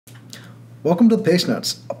Welcome to the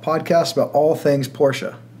Pacenotes, a podcast about all things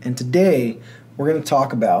Porsche. And today we're going to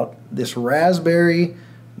talk about this Raspberry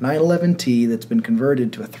 911T that's been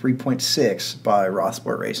converted to a 3.6 by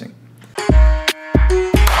Rothsport Racing.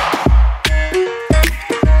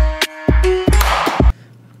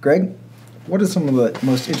 Greg, what are some of the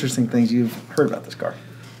most interesting things you've heard about this car?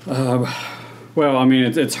 Well, I mean,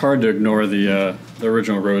 it's hard to ignore the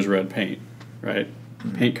original rose red paint, right?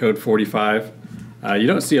 Mm-hmm. Paint code 45. You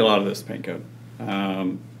don't see a lot of this paint code.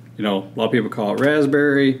 A lot of people call it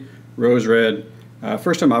raspberry, rose red.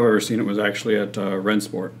 First time I've ever seen it was actually at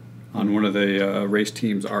Rothsport on one of the race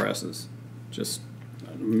team's RSs. Just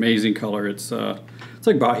an amazing color. It's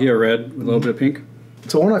like Bahia red with a little bit of pink.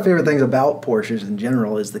 So one of my favorite things about Porsches in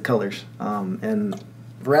general is the colors. And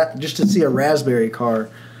just to see a raspberry car,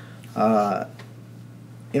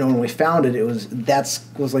 when we found it,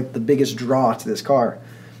 was like the biggest draw to this car.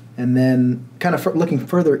 And then kind of looking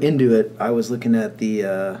further into it, I was looking at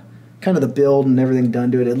the kind of the build and everything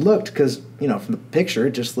done to it. It looked, because, from the picture,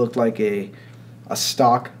 it just looked like a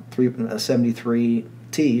stock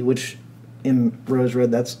 73T, which in rose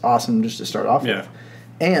red, that's awesome just to start off with.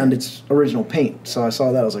 And it's original paint. So I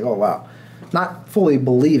saw that, I was like, oh, wow. Not fully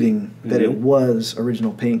believing that it was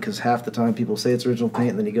original paint, because half the time people say it's original paint,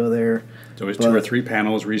 and then you go there. It's always 2 or 3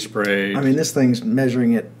 panels resprayed. I mean, this thing's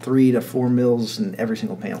measuring at 3 to 4 mils in every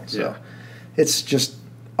single panel. So it's just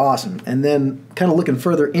awesome. And then kind of looking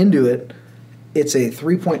further into it, it's a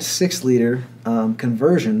 3.6 liter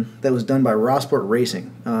conversion that was done by Rothsport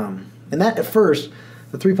Racing. And that, at first,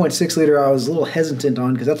 the 3.6 liter, I was a little hesitant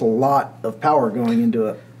on, because that's a lot of power going into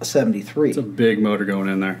a 73. It's a big motor going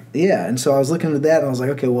in there. Yeah, and so I was looking at that, and I was like,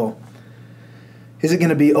 okay, well, is it going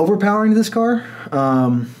to be overpowering this car?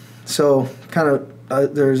 So kind of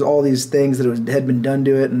there's all these things that had been done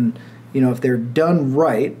to it, and if they're done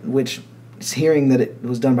right, which is hearing that it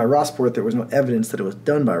was done by Rothsport, there was no evidence that it was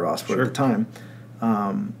done by Rothsport at the time.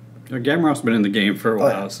 Gamrot's been in the game for a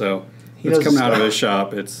while, so it's coming out of his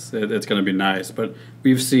shop. It's going to be nice, but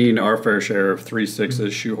we've seen our fair share of 3.6s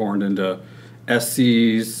shoehorned into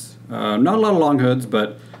SCs. Not a lot of long hoods,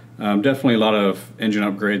 but definitely a lot of engine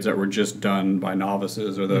upgrades that were just done by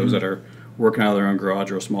novices or those that are working out of their own garage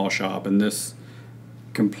or a small shop. And this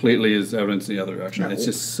completely is evidence in the other direction. It's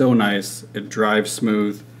just so nice. It drives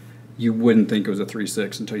smooth. You wouldn't think it was a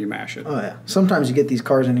 3.6 until you mash it. Oh, yeah. Sometimes you get these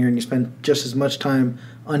cars in here and you spend just as much time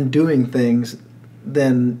undoing things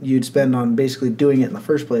than you'd spend on basically doing it in the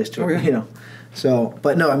first place. So,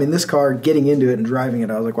 but no, I mean, this car, getting into it and driving it,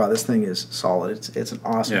 I was like, wow, this thing is solid. It's an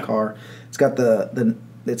awesome car. It's got the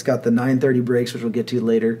 930 brakes, which we'll get to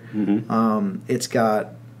later. It's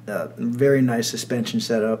got a very nice suspension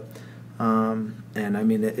setup, and I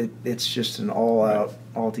mean, it's just an all-out,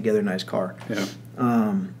 altogether nice car.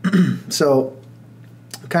 So,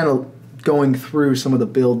 kind of going through some of the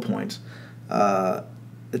build points.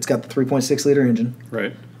 It's got the 3.6 liter engine.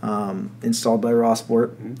 Right. Installed by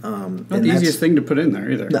Rothsport. Not the easiest thing to put in there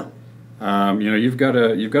either. No. You've got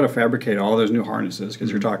to fabricate all those new harnesses, because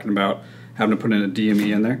you're talking about having to put in a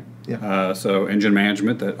DME in there. So engine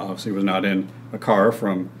management, that obviously was not in a car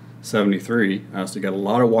from 73. So you got a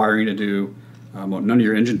lot of wiring to do. None of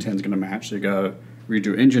your engine 10 is going to match. So you got to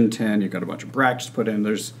redo engine 10. You've got a bunch of brackets put in.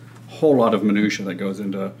 There's a whole lot of minutia that goes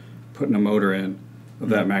into putting a motor in of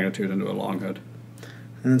that magnitude into a long hood.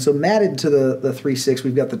 And then so matted to the 3.6,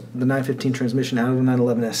 we've got the 915 transmission out of the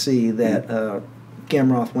 911 SC that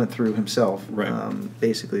Gamroth went through himself. Right.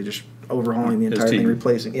 Basically just overhauling the entire thing,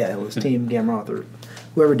 replacing, his team, Gamroth, or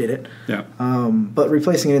whoever did it. Yeah. But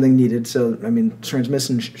replacing anything needed. So, I mean,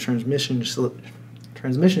 transmission shift's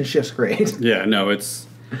great. Yeah, no, it's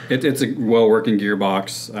a well-working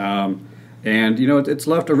gearbox. And, it's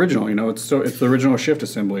left original. It's the original shift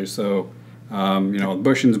assembly. So, the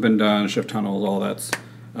bushing's been done, shift tunnels, all that's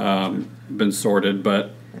been sorted,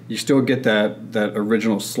 but you still get that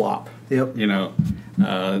original slop. Yep.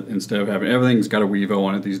 Instead of having everything's got a Wevo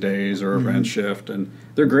on it these days, or a wrench shift, and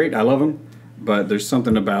they're great. I love them, but there's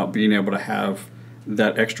something about being able to have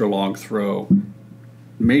that extra long throw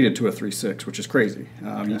made it to a 3.6, which is crazy.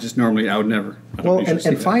 You just normally, I would never.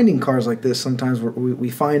 And finding cars like this, sometimes we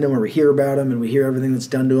find them, or we hear about them, and we hear everything that's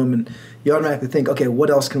done to them, and you automatically think, okay, what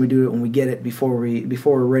else can we do when we get it before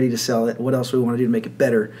we're ready to sell it? What else do we want to do to make it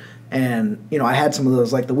better? And I had some of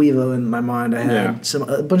those, like the Wevo, in my mind. I had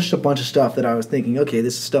a bunch of stuff that I was thinking, okay,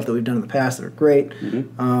 this is stuff that we've done in the past that are great.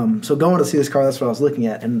 So going to see this car, that's what I was looking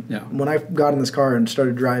at. And when I got in this car and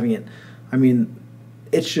started driving it, I mean,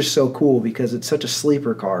 it's just so cool, because it's such a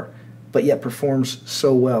sleeper car, but yet performs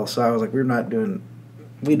so well. So I was like, we're not doing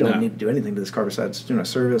we don't need to do anything to this car besides doing a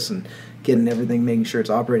service and getting everything, making sure it's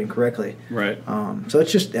operating correctly. Right. So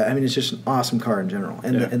it's just, I mean, it's just an awesome car in general.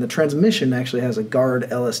 And the transmission actually has a guard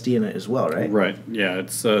LSD in it as well, right? Right. Yeah,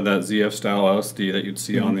 it's that ZF style LSD that you'd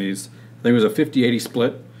see on these. I think it was a 50-80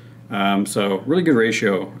 split. So really good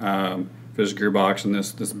ratio for this gearbox, and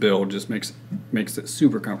this build just makes it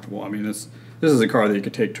super comfortable. I mean, this is a car that you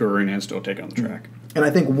could take touring and still take on the track. And I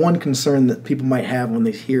think one concern that people might have when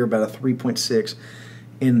they hear about a 3.6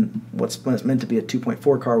 in what's meant to be a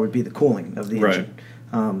 2.4 car would be the cooling of the engine.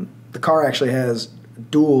 The car actually has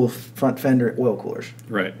dual front fender oil coolers,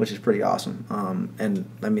 which is pretty awesome. And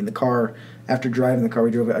I mean, the car, after driving the car,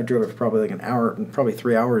 I drove it for probably like an hour, probably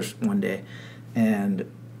 3 hours one day, and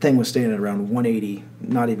thing was staying at around 180,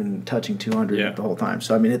 not even touching 200 the whole time.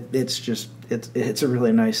 So I mean, it's a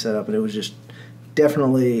really nice setup, and it was just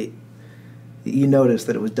definitely, you notice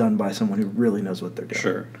that it was done by someone who really knows what they're doing.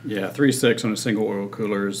 Sure. Yeah, 3.6 on a single oil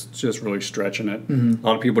cooler is just really stretching it. A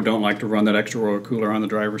lot of people don't like to run that extra oil cooler on the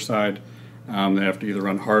driver's side. They have to either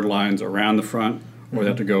run hard lines around the front, or they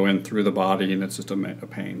have to go in through the body, and it's just a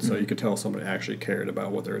pain. So you could tell somebody actually cared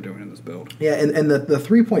about what they were doing in this build. Yeah, and the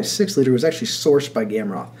 3.6 liter was actually sourced by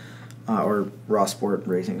Gamroth or Rothsport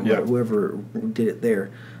Racing, whoever did it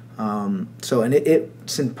there. So and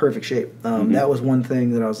it's in perfect shape. That was one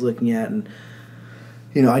thing that I was looking at, and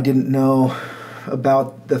you know, I didn't know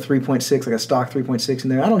about the 3.6, like a stock 3.6 in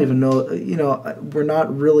there. I don't even know, you know, we're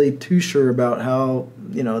not really too sure about how,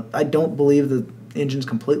 you know, I don't believe the engine's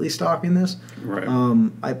completely stock in this. Right.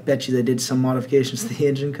 I bet you they did some modifications to the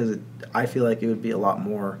engine, because I feel like it would be a lot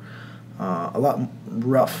more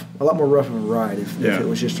rough of a ride if it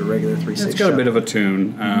was just a regular 3.6. It's got a bit of a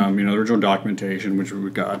tune. You know, the original documentation, which we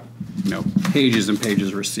got, you know, pages and pages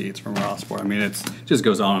of receipts from Rothsport. I mean, it just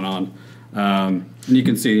goes on and on. And you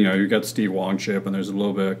can see, you know, you've got Steve Wong chip, and there's a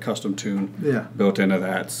little bit of custom tune built into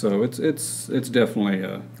that. So it's definitely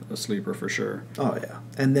a sleeper for sure. Oh yeah,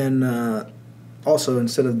 and then also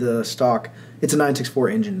instead of the stock, it's a 964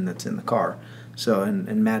 engine that's in the car. So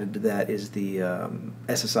and matted to that is the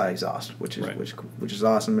SSI exhaust, which is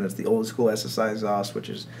awesome, and it's the old school SSI exhaust, which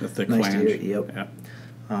is the thick nice flange. to hear. Yep.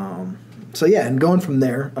 Yeah. So yeah, and going from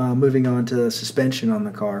there, moving on to suspension on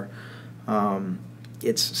the car.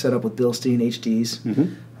 It's set up with Bilstein HDs,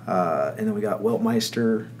 and then we got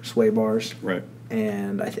Weltmeister sway bars. Right.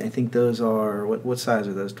 And I think those are, what size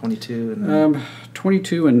are those? 22 and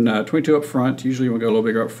 22 and 22 up front. Usually we'll go a little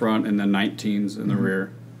bigger up front, and then 19s in the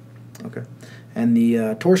rear. Okay. And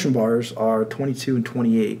the torsion bars are 22 and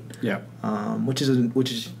 28. Yeah. Which is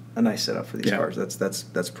a nice setup for these cars.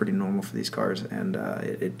 That's pretty normal for these cars, and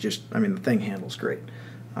it just, I mean, the thing handles great,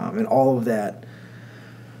 and all of that.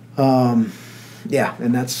 Yeah,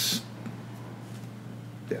 and that's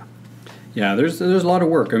yeah. There's a lot of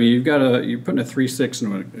work. I mean, you're putting a 3.6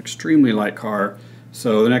 in an extremely light car,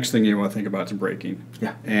 so the next thing you want to think about is braking.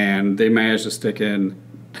 Yeah, and they managed to stick in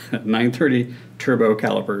 930 turbo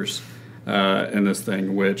calipers in this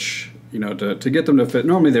thing, which, you know, to get them to fit.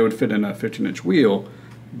 Normally they would fit in a 15-inch wheel,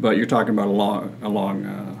 but you're talking about a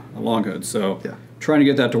long hood. So trying to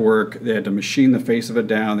get that to work, they had to machine the face of it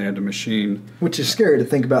down. They had to machine, which is scary to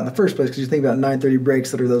think about in the first place, because you think about 930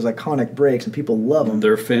 brakes that are those iconic brakes, and people love them.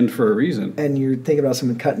 They're finned for a reason. And you're thinking about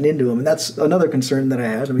someone cutting into them, and that's another concern that I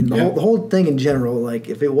have. I mean, the whole thing in general, like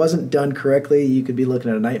if it wasn't done correctly, you could be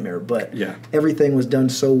looking at a nightmare. But everything was done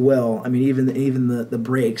so well. I mean, even the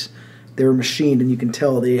brakes, they were machined, and you can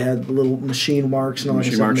tell they had little machine marks and all that.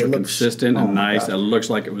 Machine marks are consistent and nice. It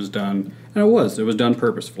looks like it was done, and it was done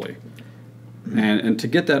purposefully. And to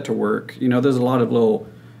get that to work, you know, there's a lot of little,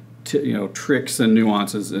 tricks and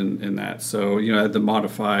nuances in that. So, you know, I had to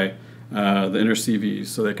modify the inner CVs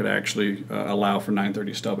so they could actually allow for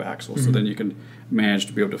 930 stub axles. So then you can manage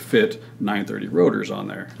to be able to fit 930 rotors on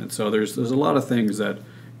there. And so there's a lot of things that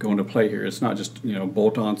go into play here. It's not just, you know,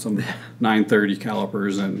 bolt on some 930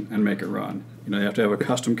 calipers and make it run. You know, you have to have a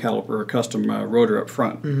custom caliper, a custom rotor up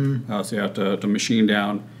front. So you have to machine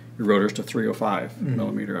down your rotors to 305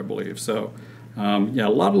 millimeter, I believe. So. A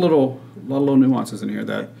lot of little nuances in here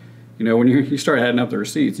that, you know, when you start adding up the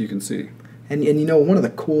receipts, you can see. And you know, one of the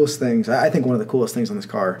coolest things, I think one of the coolest things on this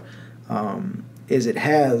car is it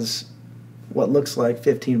has what looks like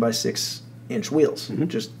 15 by 6 inch wheels,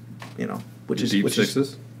 just, you know, which is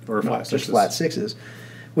sixes or flat sixes? Just flat sixes,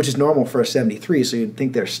 which is normal for a 73, so you'd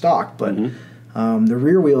think they're stock, but the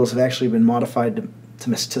rear wheels have actually been modified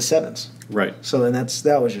to sevens. Right. So and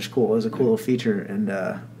that was just cool. It was a cool little feature, and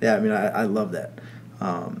I mean I love that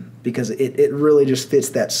because it really just fits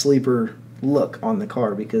that sleeper look on the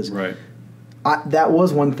car. Because that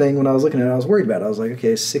was one thing when I was looking at it I was worried about. I was like,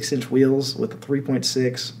 okay, 6-inch wheels with a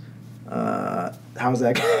 3.6. how's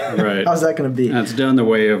that right. how's that going to be? And it's done the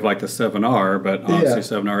way of like the 7R, but obviously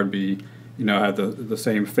 7R would be, have the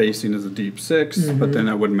same facing as the Deep 6, but then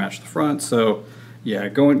that wouldn't match the front. So, yeah,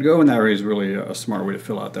 going that way is really a smart way to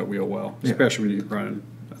fill out that wheel well, especially when you're running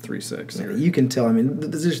a 3.6. Yeah, you can tell. I mean,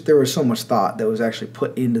 there was so much thought that was actually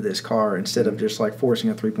put into this car instead of just like forcing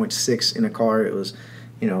a 3.6 in a car. It was,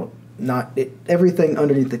 everything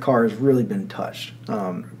underneath the car has really been touched.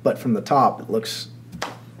 But from the top, it looks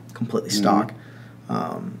completely stock.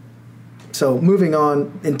 So moving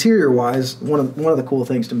on, interior-wise, one of the cool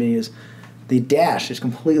things to me is the dash is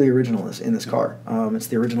completely original in this car. It's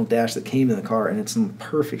the original dash that came in the car, and it's in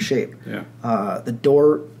perfect shape. Yeah. The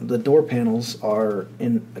door panels are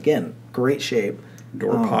in, again, great shape.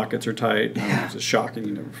 Door pockets are tight. Yeah. It's shocking.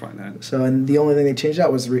 You never find that. So, and the only thing they changed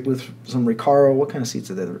out was with some Recaro. What kind of seats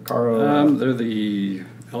are they? The Recaro? They're the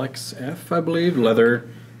LXF, I believe. Leather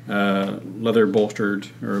bolstered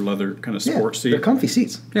or leather kind of sports seat. They're comfy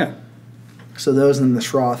seats. Yeah. So those and the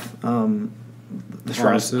Schroth,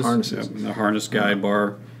 harnesses. Harnesses. Yep, and the harness guide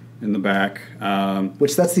bar in the back.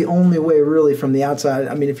 Which that's the only way really from the outside.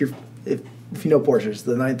 I mean, if you know Porsches,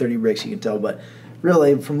 the 930 brakes you can tell, but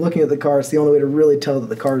really from looking at the car, it's the only way to really tell that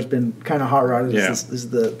the car's been kind of hot rodded is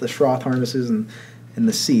the Schroth harnesses and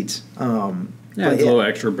the seats. It's a little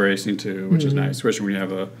extra bracing too, which is nice, especially when you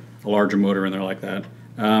have a larger motor in there like that.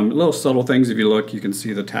 Little subtle things. If you look, you can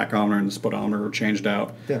see the tachometer and the speedometer are changed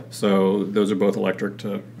out. Yeah. So those are both electric.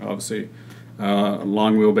 To obviously, a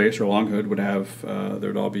long wheelbase or a long hood would have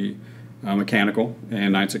there'd all be mechanical,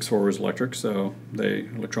 and 964 was electric. So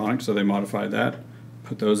electronic. So they modified that,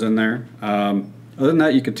 put those in there. Other than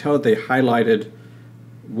that, you could tell that they highlighted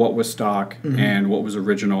what was stock and what was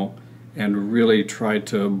original, and really tried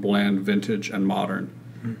to blend vintage and modern.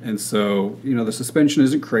 And so, the suspension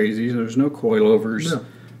isn't crazy. There's no coilovers.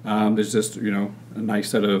 No. There's just, a nice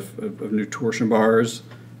set of new torsion bars,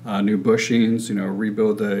 new bushings,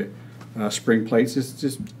 rebuild the spring plates.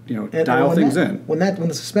 Just dial things in. When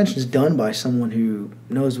the suspension is done by someone who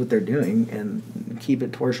knows what they're doing and keep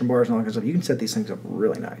it torsion bars and all that kind of stuff, you can set these things up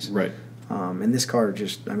really nice. Right. And this car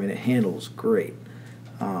it handles great.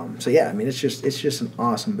 It's just an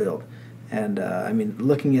awesome build. And,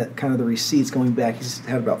 looking at kind of the receipts going back, he's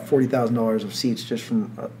had about $40,000 of seats just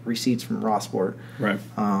from receipts from Rothsport. Right.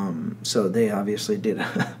 So they obviously did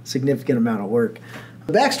a significant amount of work.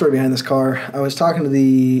 The backstory behind this car, I was talking to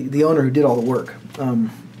the owner who did all the work.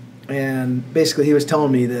 And basically he was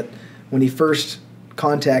telling me that when he first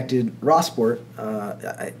contacted Rothsport,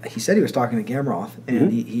 he said he was talking to Gamroth,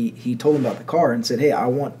 and he told him about the car and said, hey, I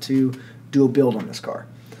want to do a build on this car.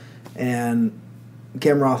 And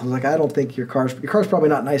Gamroth was like, I don't think your car's probably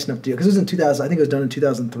not nice enough to do it. Because it was in 2000, I think it was done in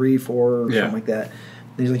 2003, 4, or something like that.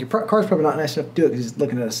 And he's like, your car's probably not nice enough to do it, because he's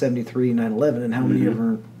looking at a 73 911, and how many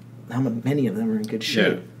of them are in good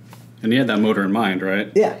shape. Yeah. And he had that motor in mind, right?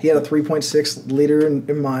 Yeah, he had a 3.6 liter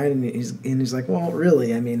in mind, and he's like, well,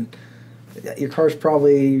 really, your car's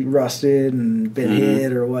probably rusted and been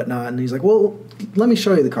hit or whatnot. And he's like, well, let me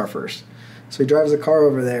show you the car first. So he drives the car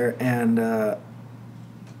over there, and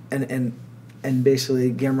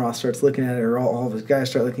basically Gamroth starts looking at it, or all of his guys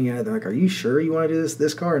start looking at it. They're like, are you sure you want to do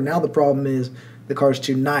this car? And now the problem is the car's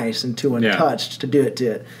too nice and too untouched to do it to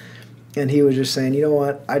it. And he was just saying, you know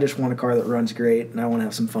what, I just want a car that runs great, and I want to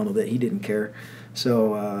have some fun with it. He didn't care.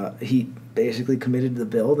 So he basically committed to the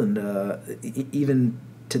build, and even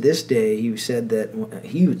to this day, he said that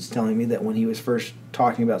he was telling me that when he was first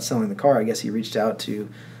talking about selling the car, I guess he reached out to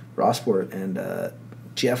Rothsport, and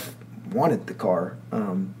Jeff wanted the car,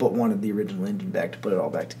 but wanted the original engine back to put it all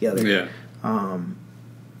back together. Yeah. And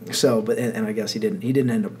I guess he didn't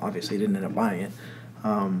end up buying it.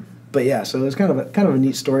 But yeah, so it was kind of a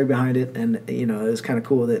neat story behind it, and it was kind of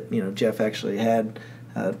cool that Jeff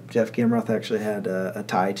Gamroth actually had a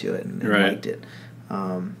tie to it and liked it.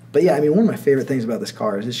 But yeah, one of my favorite things about this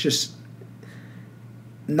car is it's just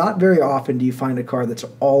not very often do you find a car that's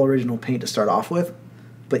all original paint to start off with,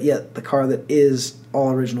 but yet the car that is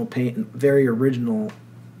all original paint and very original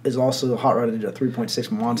is also hot rodded a 3.6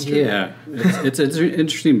 monster. Yeah, it's an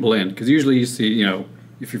interesting blend, because usually you see,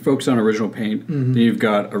 if you're focused on original paint, then you've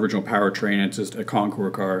got original powertrain, it's just a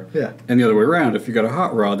Concours car. Yeah. And the other way around, if you've got a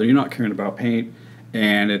hot rod, then you're not caring about paint,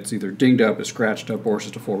 and it's either dinged up, it's scratched up, or it's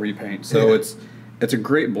just a full repaint. So it's a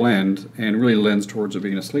great blend, and really lends towards it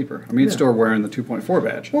being a sleeper. It's still wearing the 2.4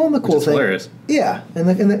 badge. Well, and the cool thing, hilarious. Yeah, and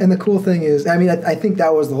the cool thing is, I think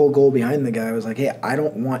that was the whole goal behind the guy. I was like, hey, I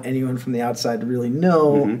don't want anyone from the outside to really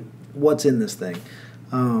know what's in this thing.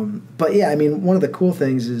 But yeah, one of the cool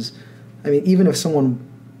things is, even if someone,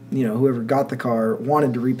 whoever got the car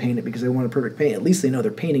wanted to repaint it because they wanted perfect paint, at least they know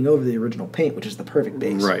they're painting over the original paint, which is the perfect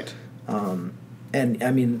base. Right. and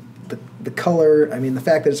I mean the color. I mean the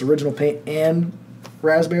fact that it's original paint and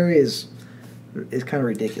raspberry is kind of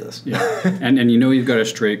ridiculous. Yeah, and you've got a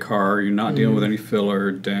straight car. You're not dealing with any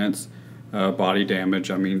filler, dents, body damage.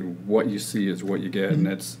 I mean, what you see is what you get, and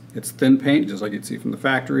it's thin paint, just like you'd see from the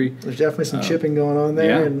factory. There's definitely some chipping going on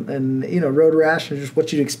there, and road rash is just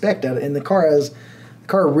what you'd expect out of it. And the car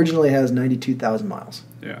originally has 92,000 miles.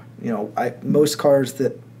 Yeah.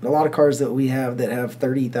 A lot of cars that we have that have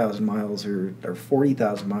 30,000 miles or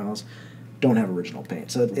 40,000 miles don't have original paint.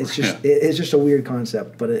 So it's just a weird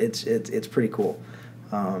concept, but it's pretty cool.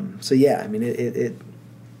 So yeah, I mean it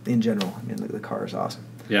in general, I mean the car is awesome.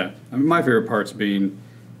 Yeah, I mean, my favorite parts being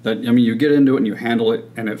that, I mean, you get into it and you handle it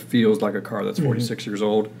and it feels like a car that's 46 years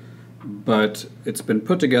old, but it's been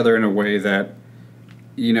put together in a way that,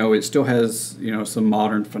 it still has, some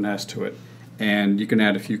modern finesse to it. And you can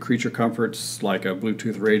add a few creature comforts like a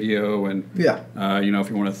Bluetooth radio and, if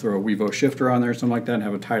you want to throw a Wevo shifter on there or something like that and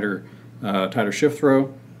have a tighter shift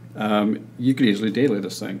throw, you could easily daily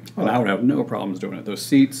this thing. And I would have no problems doing it. Those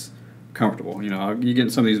seats, comfortable. You get in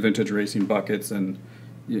some of these vintage racing buckets and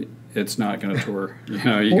it's not going to tour.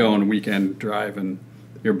 You go on a weekend drive and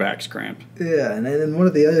your back's cramped. Yeah, and then one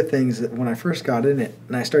of the other things that when I first got in it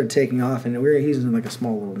and I started taking off, and he's in like a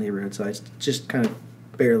small little neighborhood, so I just kind of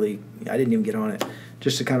barely, I didn't even get on it,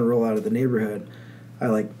 just to kind of roll out of the neighborhood.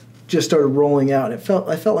 I just started rolling out, and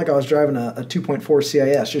I felt like I was driving a 2.4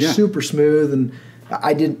 CIS, just super smooth, and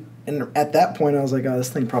and at that point I was like, oh, this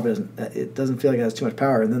thing probably doesn't feel like it has too much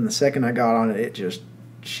power. And then the second I got on it, it just,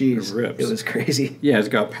 it was crazy. Yeah, it's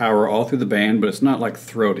got power all through the band, but it's not like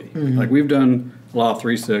throaty. Like we've done a lot of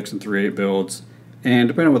 3.6 and 3.8 builds, and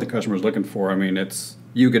depending on what the customer's looking for, I mean,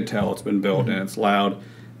 you could tell it's been built and it's loud.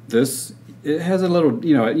 It has a little,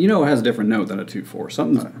 it has a different note than a 2.4.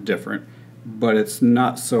 Something's different, but it's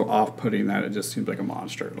not so off-putting that it just seems like a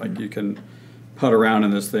monster. Like you can putt around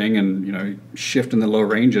in this thing and, shift in the low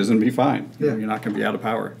ranges and be fine. You're not going to be out of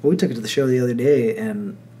power. Well, we took it to the show the other day,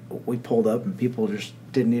 and we pulled up, and people just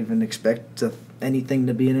didn't even expect anything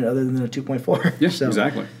to be in it other than a 2.4. Yeah,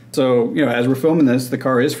 exactly. So, as we're filming this, the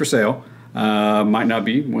car is for sale. Might not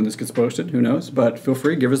be when this gets posted, who knows? But feel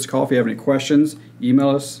free, give us a call if you have any questions. Email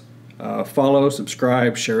us, follow,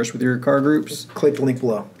 subscribe, share us with your car groups. Click the link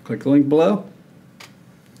below. Click the link below.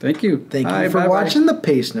 Thank you. Thank you for watching the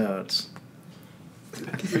Pacenotes.